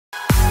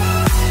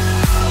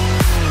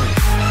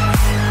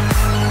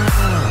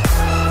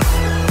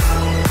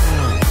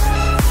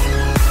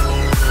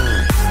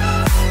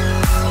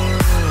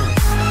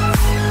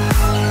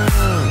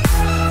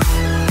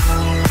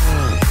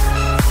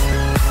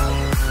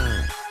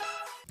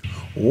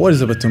What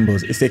is up,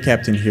 Atumbos? It's the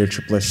Captain here,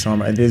 Rippley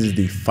Storm, and this is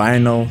the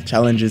final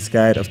challenges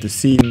guide of the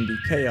season, the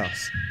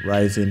Chaos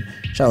Rising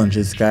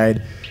challenges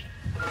guide.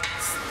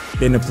 It's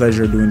been a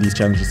pleasure doing these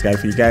challenges guide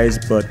for you guys,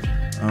 but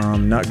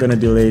not gonna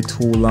delay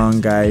too long,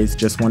 guys.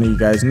 Just want you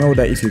guys know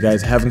that if you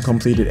guys haven't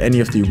completed any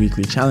of the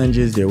weekly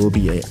challenges, there will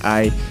be a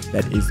I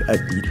that is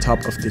at the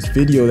top of this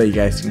video that you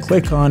guys can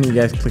click on. You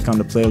guys click on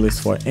the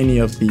playlist for any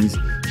of these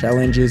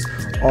challenges,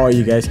 or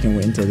you guys can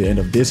wait until the end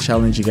of this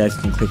challenge. You guys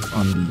can click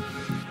on the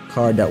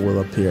card that will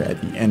appear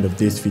at the end of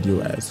this video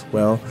as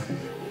well.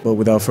 But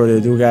without further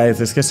ado, guys,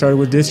 let's get started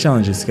with this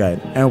challenges guide,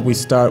 and we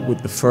start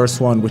with the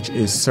first one, which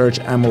is search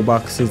ammo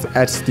boxes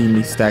at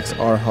Steamy Stacks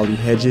or Holly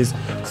Hedges.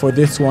 For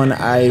this one,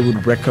 I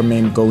would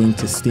recommend going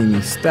to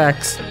Steamy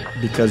Stacks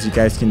because you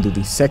guys can do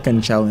the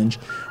second challenge,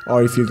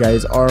 or if you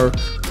guys are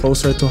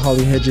closer to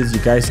Holly Hedges,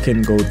 you guys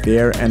can go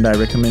there. And I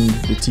recommend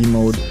the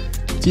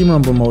Team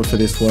Rumble mode for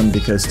this one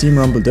because Team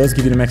Rumble does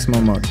give you the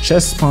maximum amount of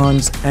chest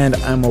spawns and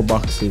ammo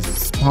boxes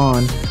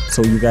spawn,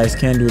 so you guys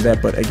can do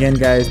that. But again,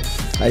 guys,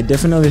 I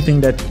definitely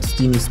think that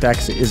Steamy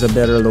Stacks is a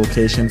better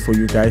location for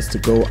you guys to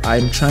go.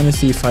 I'm trying to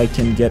see if I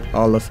can get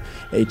all of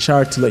a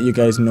chart to let you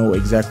guys know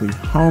exactly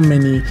how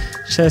many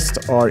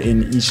chests are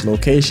in each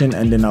location,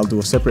 and then I'll do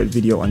a separate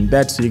video on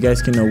that so you guys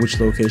can know which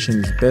location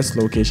is the best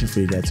location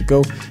for you guys to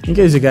go in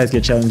case you guys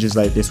get challenges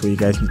like this where you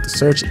guys need to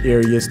search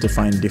areas to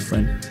find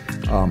different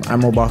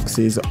ammo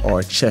boxes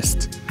or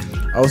chest.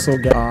 Also,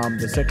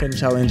 the second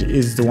challenge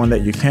is the one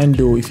that you can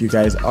do if you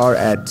guys are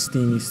at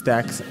Steamy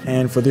Stacks,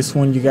 and for this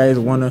one you guys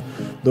want to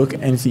look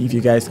and see if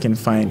you guys can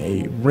find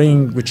a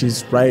ring which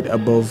is right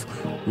above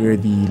where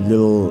the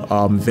little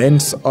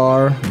vents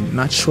are. I'm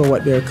not sure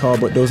what they're called,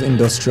 but those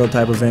industrial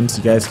type of vents,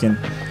 you guys can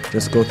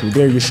just go through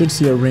there. You should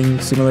see a ring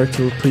similar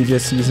to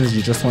previous seasons.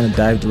 You just want to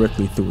dive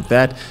directly through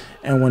that,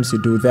 and once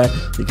you do that,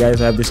 you guys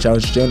have this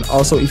challenge done.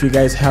 Also, if you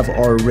guys have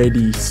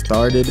already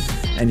started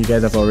and you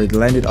guys have already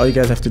landed, all you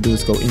guys have to do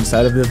is go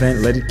inside of the vent,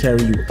 let it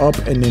carry you up,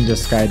 and then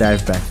just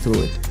skydive back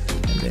through it.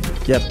 And then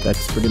yep,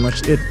 that's pretty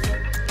much it.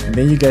 And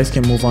then you guys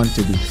can move on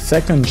to the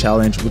second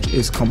challenge, which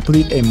is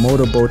complete a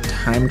motorboat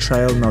time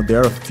trial. Now there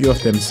are a few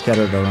of them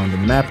scattered around the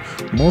map,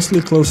 mostly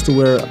close to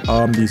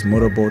where these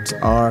motorboats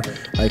are.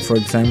 Like for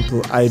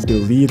example, I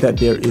believe that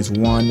there is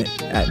one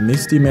at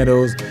Misty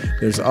Meadows.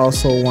 There's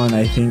also one,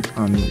 I think,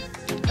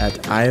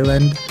 at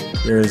Island.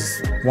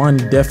 There's one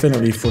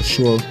definitely for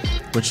sure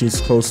which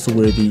is close to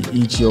where the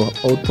EGO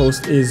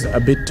outpost is, a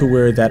bit to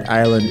where that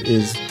island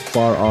is,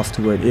 far off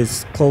to where it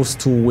is, close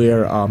to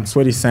where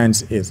Sweaty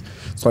Sands is.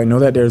 So I know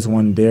that there's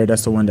one there.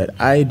 That's the one that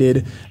I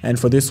did. And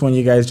for this one,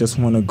 you guys just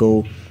want to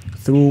go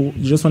through,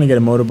 you just want to get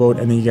a motorboat,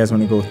 and then you guys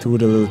want to go through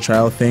the little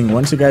trial thing.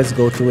 Once you guys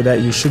go through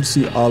that, you should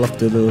see all of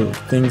the little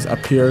things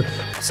appear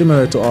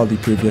similar to all the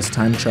previous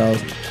time trials,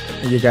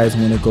 and you guys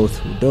want to go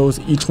through those.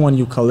 Each one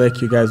you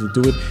collect, you guys will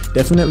do it.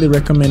 Definitely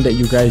recommend that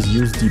you guys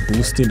use the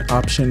boosting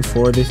option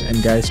for this,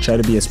 and guys, try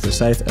to be as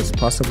precise as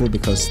possible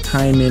because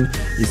timing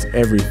is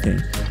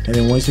everything. And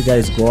then once you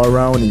guys go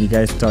around and you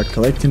guys start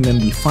collecting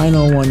them, the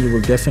final one, you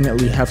will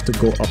definitely have to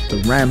go up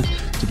the ramp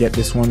to get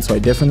this one. So I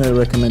definitely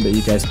recommend that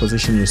you guys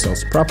position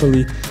yourselves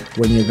properly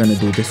when you're gonna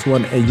do this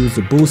one, and use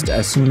the boost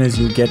as soon as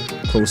you get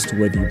close to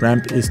where the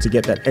ramp is to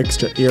get that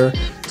extra air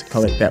to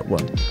collect that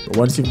one. But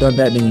once you've done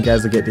that, then you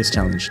guys will get this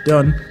challenge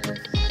done.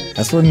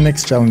 As for the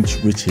next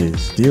challenge, which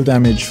is deal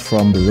damage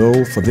from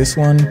below, for this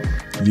one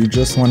you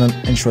just want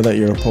to ensure that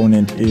your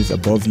opponent is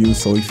above you.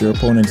 So if your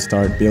opponent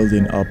start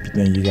building up,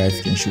 then you guys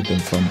can shoot them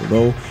from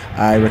below.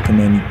 I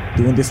recommend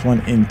doing this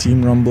one in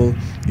Team Rumble.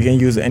 You can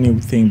use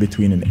anything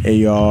between an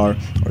AR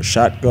or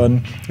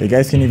shotgun. You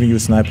guys can even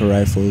use sniper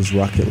rifles,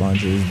 rocket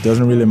launchers. It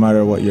doesn't really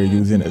matter what you're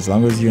using, as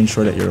long as you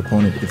ensure that your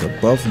opponent is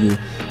above you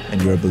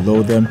and you're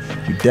below them.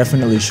 You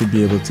definitely should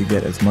be able to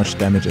get as much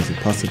damage as you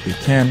possibly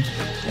can,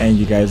 and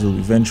you guys will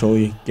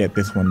eventually get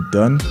this one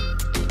done.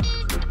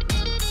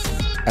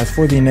 As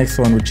for the next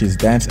one, which is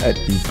dance at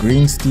the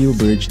green steel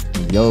bridge,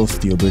 the yellow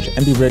steel bridge,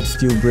 and the red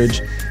steel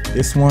bridge.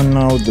 This one,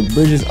 now the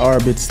bridges are a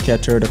bit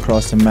scattered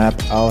across the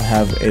map. I'll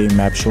have a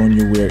map showing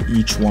you where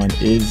each one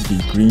is: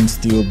 the green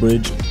steel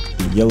bridge,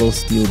 the yellow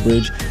steel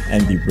bridge,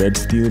 and the red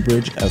steel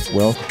bridge as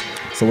well.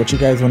 So what you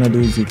guys want to do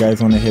is you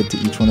guys want to head to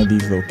each one of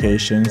these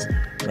locations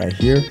right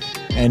here,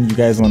 and you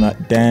guys want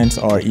to dance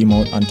or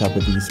emote on top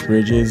of these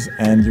bridges,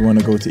 and you want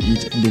to go to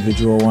each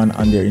individual one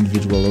on their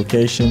individual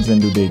locations and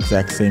do the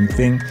exact same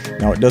thing.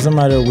 Now it doesn't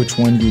matter which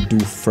one you do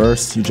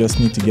first, you just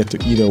need to get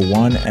to either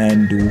one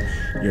and do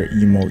your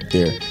emote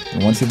there.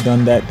 And once you've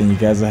done that, then you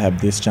guys will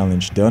have this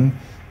challenge done.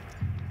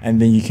 And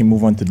then you can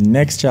move on to the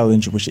next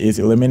challenge, which is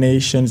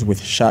eliminations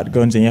with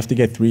shotguns, and you have to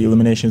get 3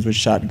 eliminations with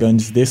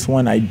shotguns. This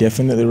one I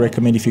definitely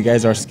recommend. If you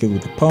guys are skilled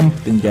with the pump,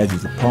 then you guys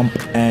use a pump,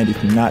 and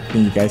if not,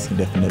 then you guys can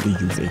definitely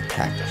use a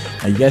tack.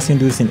 Now you guys can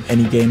do this in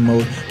any game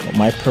mode, but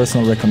my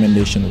personal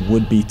recommendation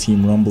would be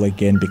Team Rumble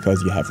again,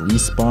 because you have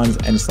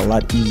respawns and it's a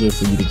lot easier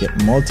for you to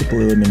get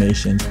multiple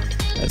eliminations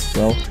as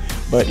well.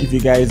 But if you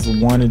guys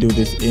want to do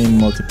this in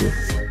multiple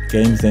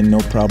games, then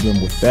no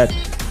problem with that.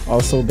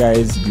 Also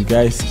guys, you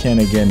guys can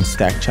again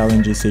stack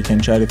challenges, so you can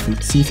try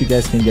to see if you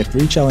guys can get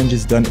 3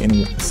 challenges done in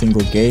a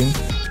single game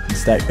and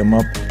stack them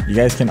up. You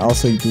guys can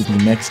also do the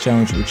next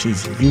challenge, which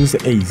is use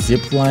a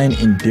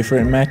zipline in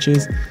different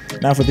matches.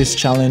 Now for this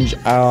challenge,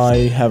 I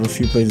have a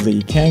few places that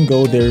you can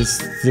go. There's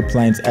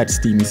ziplines at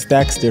Steamy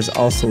Stacks. There's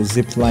also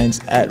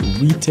ziplines at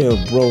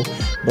Retail Bro.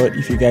 But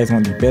if you guys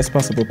want the best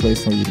possible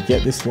place for you to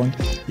get this one,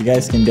 you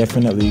guys can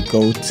definitely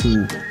go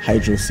to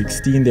Hydro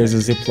 16. There's a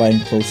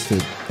zipline close to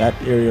that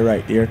area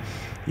right there.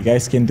 You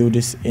guys can do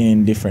this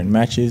in different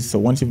matches. So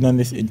once you've done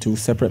this in 2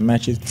 separate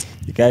matches,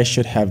 you guys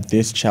should have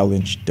this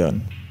challenge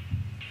done.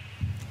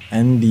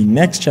 And the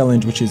next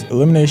challenge, which is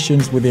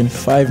eliminations within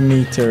 5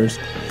 meters.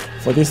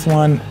 For this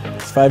one,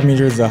 5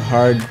 meters is a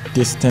hard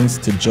distance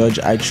to judge.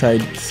 I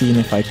tried seeing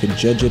if I could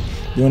judge it,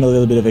 doing a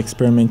little bit of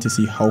experiment to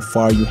see how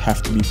far you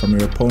have to be from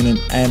your opponent,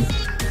 and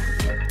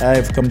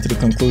I've come to the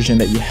conclusion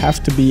that you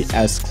have to be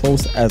as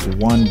close as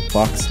 1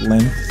 box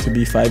length to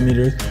be 5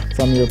 meters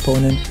from your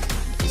opponent.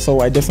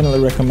 So I definitely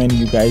recommend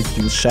you guys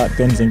use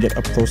shotguns and get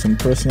up close and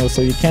personal.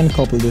 So you can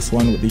couple this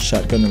one with the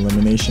shotgun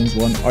eliminations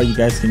one, or you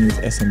guys can use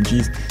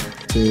SMGs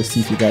to see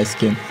if you guys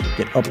can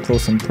get up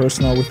close and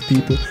personal with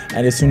people.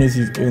 And as soon as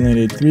you've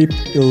eliminated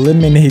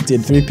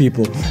three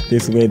people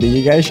this way, then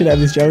you guys should have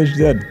this challenge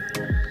done.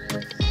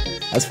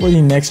 As for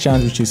the next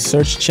challenge, which is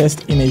search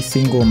chest in a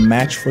single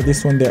match, for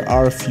this one there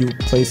are a few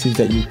places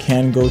that you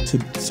can go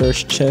to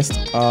search chest.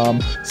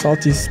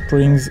 Salty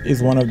Springs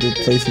is one of the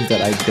places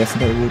that I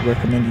definitely would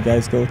recommend you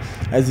guys go,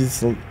 as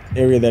it's an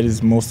area that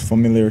is most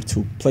familiar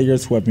to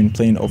players who have been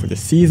playing over the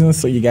season,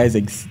 so you guys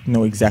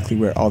know exactly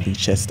where all the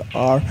chests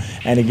are.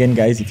 And again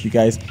guys, if you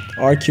guys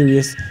are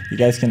curious, you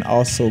guys can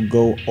also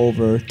go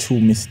over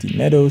to Misty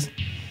Meadows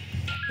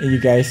and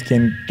you guys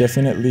can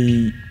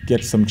definitely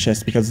get some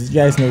chests, because you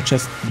guys know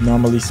chests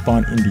normally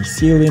spawn in the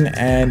ceiling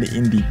and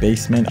in the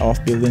basement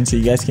of buildings. So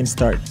you guys can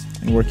start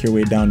and work your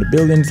way down the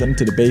buildings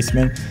into the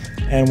basement,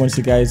 and once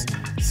you guys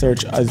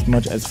search as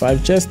much as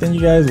 5 chests, then you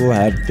guys will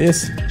have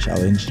this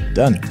challenge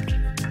done.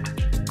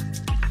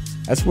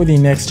 As for the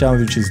next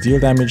challenge, which is deal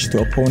damage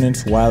to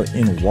opponents while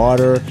in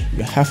water,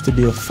 you have to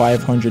deal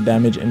 500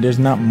 damage, and there's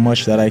not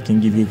much that I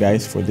can give you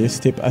guys for this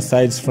tip,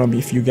 aside from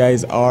if you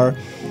guys are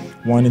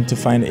wanting to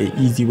find an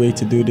easy way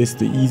to do this.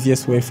 The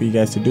easiest way for you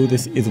guys to do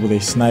this is with a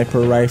sniper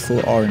rifle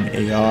or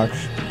an AR.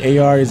 The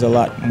AR is a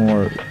lot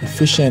more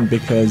efficient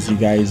because you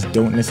guys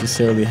don't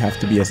necessarily have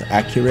to be as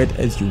accurate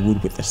as you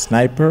would with a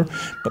sniper,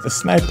 but the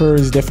sniper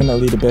is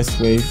definitely the best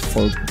way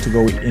to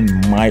go in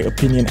my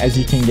opinion, as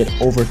you can get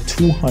over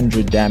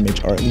 200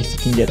 damage, or at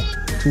least you can get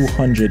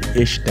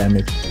 200-ish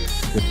damage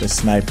with the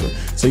sniper.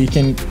 So you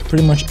can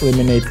pretty much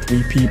eliminate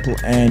 3 people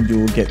and you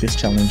will get this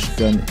challenge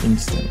done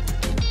instantly.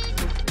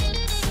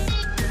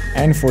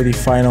 And for the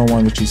final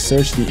one, which is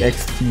search the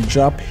XP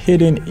drop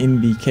hidden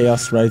in the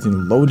Chaos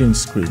Rising loading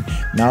screen.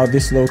 Now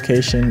this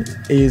location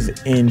is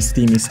in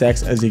Steamy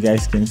Stacks, as you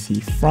guys can see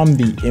from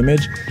the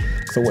image.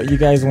 So what you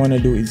guys want to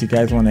do is you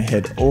guys want to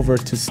head over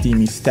to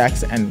Steamy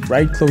Stacks, and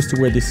right close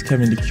to where this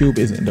Kevin the Cube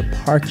is in the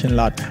parking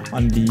lot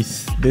on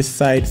this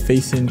side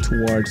facing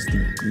towards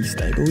the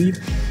east, I believe.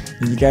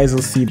 And you guys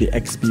will see the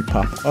XP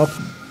pop up,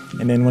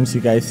 and then once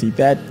you guys see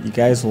that, you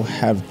guys will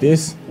have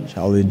this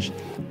challenge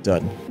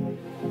done.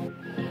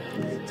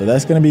 So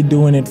that's going to be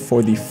doing it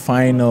for the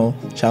final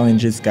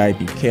challenges guide,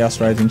 the Chaos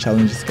Rising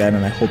challenges guide,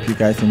 and I hope you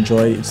guys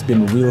enjoy. It's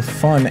been real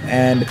fun,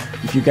 and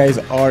if you guys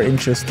are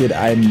interested,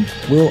 I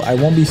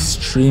won't be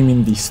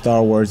streaming the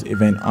Star Wars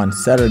event on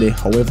Saturday.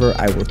 However,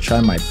 I will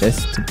try my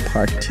best to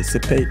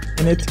participate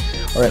in it,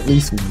 or at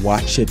least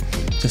watch it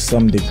to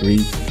some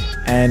degree.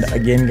 And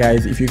again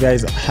guys, if you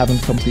guys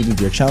haven't completed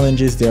your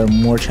challenges, there are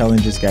more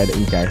challenges guide that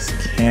you guys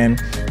can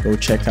go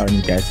check out, and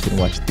you guys can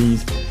watch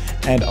these.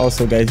 And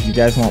also guys, if you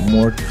guys want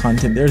more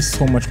content, there's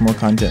so much more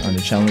content on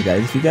the channel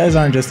guys. If you guys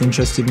aren't just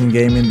interested in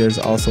gaming, there's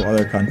also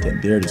other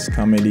content there. There's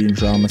comedy,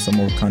 drama, some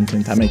more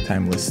content. I make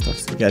timeless stuff,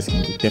 so you guys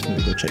can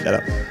definitely go check that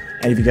out.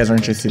 And if you guys are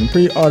interested in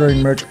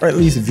pre-ordering merch, or at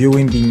least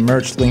viewing, the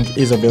merch link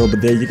is available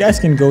there. You guys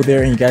can go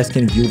there and you guys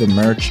can view the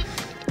merch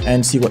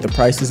and see what the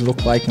prices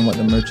look like and what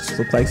the merches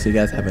look like, so you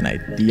guys have an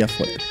idea of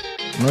what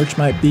the merch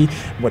might be,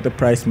 what the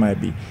price might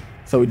be.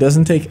 So it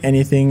doesn't take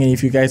anything, and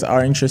if you guys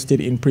are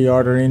interested in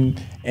pre-ordering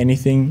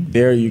anything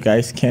there, you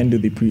guys can do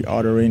the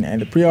pre-ordering,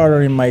 and the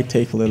pre-ordering might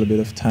take a little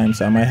bit of time,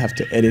 so I might have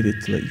to edit it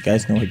to let you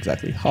guys know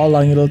exactly how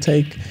long it'll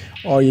take,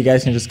 or you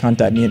guys can just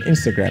contact me on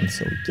Instagram.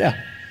 So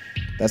yeah,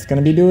 that's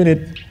gonna be doing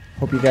it.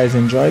 Hope you guys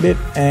enjoyed it,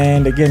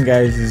 and again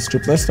guys, this is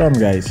Triple Storm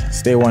guys.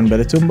 Stay one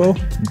better Tumbo,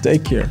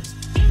 take care.